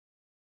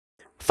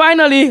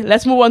Finally,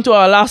 let's move on to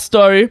our last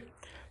story.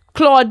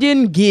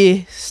 Claudine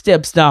Gay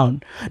steps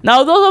down.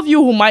 Now, those of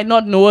you who might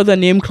not know the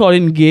name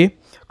Claudine Gay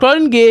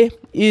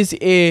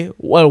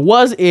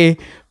was a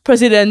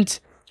president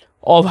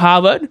of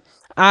Harvard,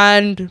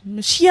 and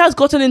she has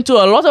gotten into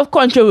a lot of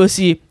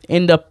controversy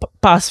in the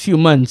past few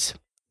months.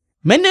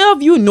 Many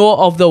of you know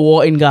of the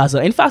war in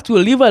Gaza. In fact,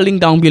 we'll leave a link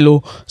down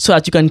below so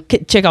that you can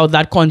check out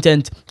that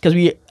content because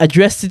we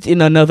addressed it in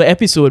another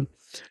episode.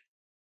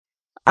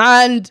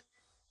 And,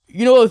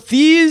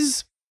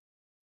 these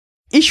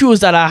issues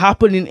that are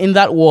happening in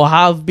that war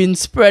have been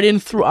spreading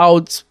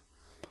throughout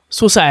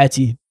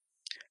society.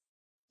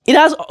 It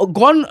has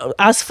gone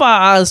as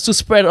far as to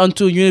spread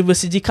onto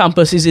university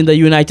campuses in the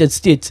United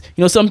States.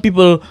 Some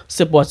people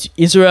support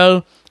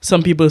Israel,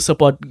 some people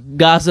support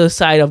Gaza's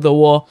side of the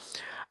war.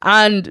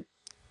 And,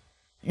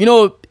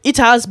 it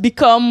has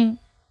become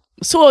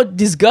so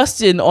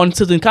disgusting on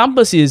certain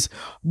campuses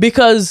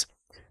because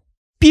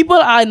people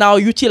are now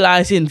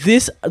utilizing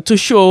this to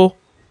show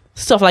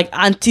stuff like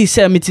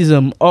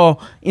anti-Semitism or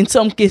in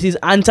some cases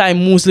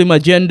anti-Muslim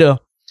agenda.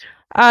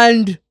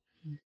 And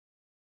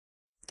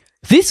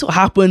this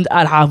happened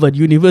at Harvard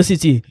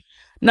University.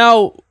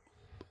 Now,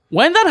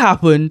 when that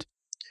happened,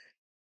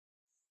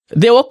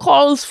 there were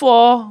calls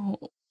for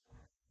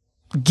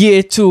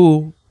Gay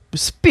to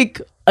speak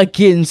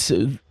against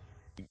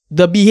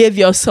the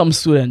behavior of some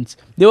students.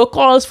 There were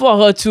calls for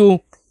her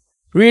to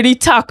really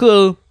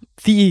tackle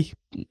the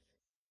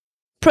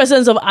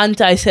presence of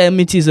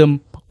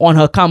anti-Semitism on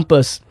her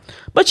campus.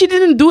 But she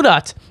didn't do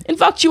that. In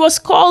fact, she was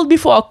called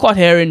before a court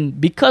hearing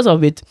because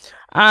of it.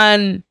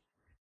 And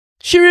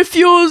she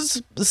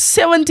refused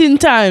 17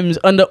 times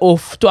under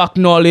oath to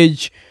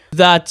acknowledge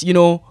that,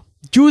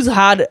 Jews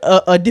had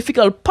a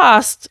difficult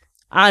past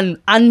and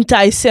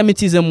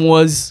anti-Semitism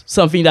was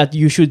something that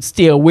you should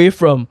stay away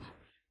from.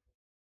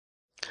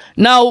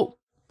 Now,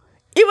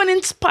 even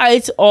in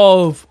spite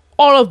of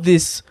all of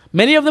this,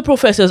 many of the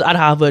professors at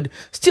Harvard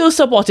still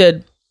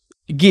supported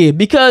Gay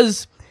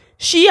because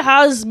she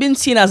has been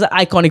seen as an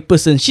iconic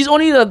person. She's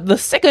only the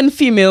second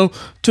female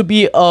to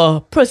be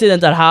a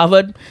president at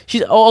Harvard.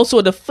 She's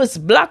also the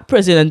first black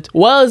president,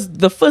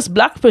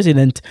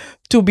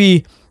 to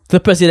be the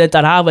president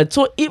at Harvard.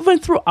 So even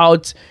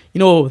throughout,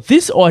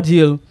 this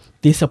ordeal,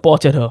 they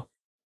supported her.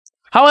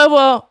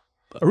 However,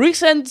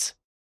 recent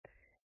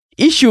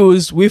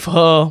issues with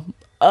her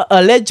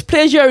alleged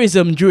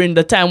plagiarism during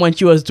the time when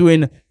she was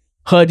doing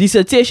her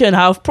dissertation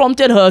have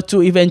prompted her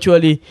to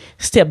eventually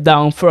step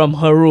down from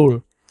her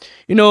role.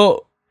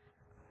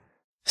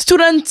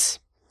 Students,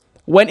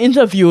 when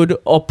interviewed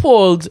or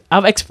polled,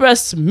 have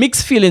expressed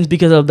mixed feelings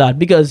because of that.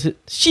 Because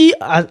she,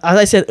 as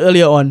I said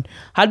earlier on,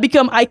 had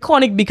become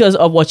iconic because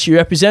of what she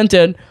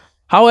represented.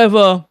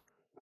 However,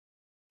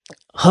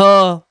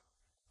 her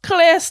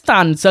clear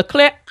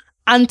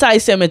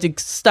anti-Semitic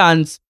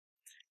stance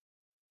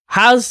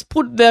has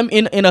put them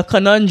in a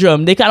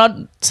conundrum. They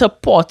cannot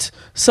support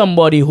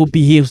somebody who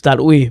behaves that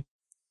way.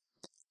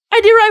 I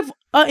derive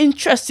an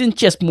interesting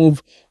chess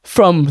move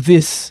from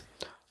this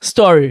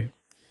story.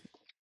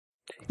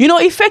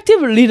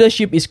 Effective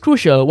leadership is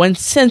crucial when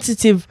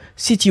sensitive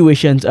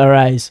situations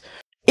arise.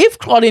 If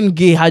Claudine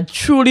Gay had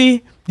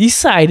truly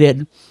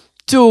decided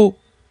to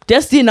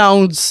just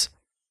denounce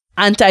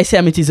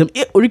anti-Semitism,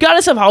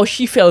 regardless of how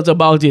she felt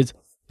about it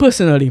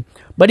personally,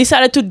 but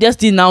decided to just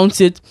denounce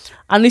it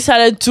and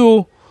decided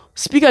to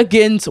speak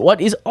against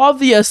what is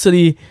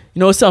obviously,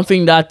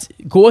 something that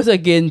goes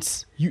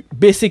against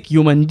basic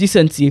human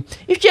decency.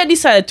 If she had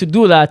decided to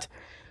do that,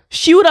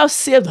 she would have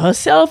saved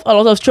herself a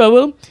lot of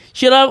trouble.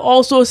 She would have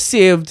also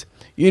saved,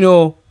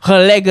 her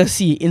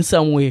legacy in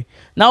some way.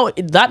 Now,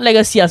 that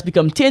legacy has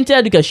become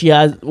tainted because she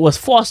was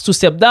forced to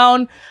step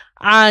down,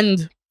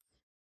 and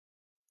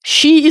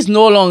she is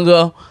no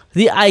longer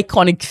the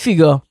iconic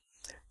figure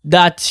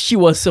that she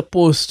was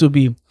supposed to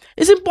be.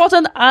 It's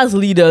important as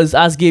leaders,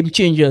 as game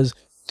changers,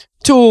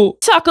 to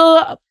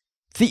tackle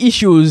the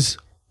issues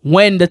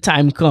when the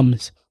time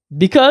comes.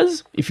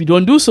 Because if you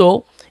don't do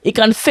so, it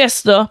can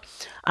fester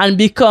and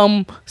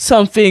become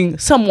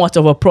somewhat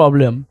of a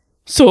problem.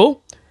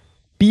 So,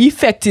 be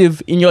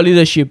effective in your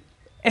leadership,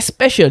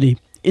 especially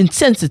in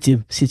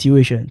sensitive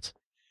situations.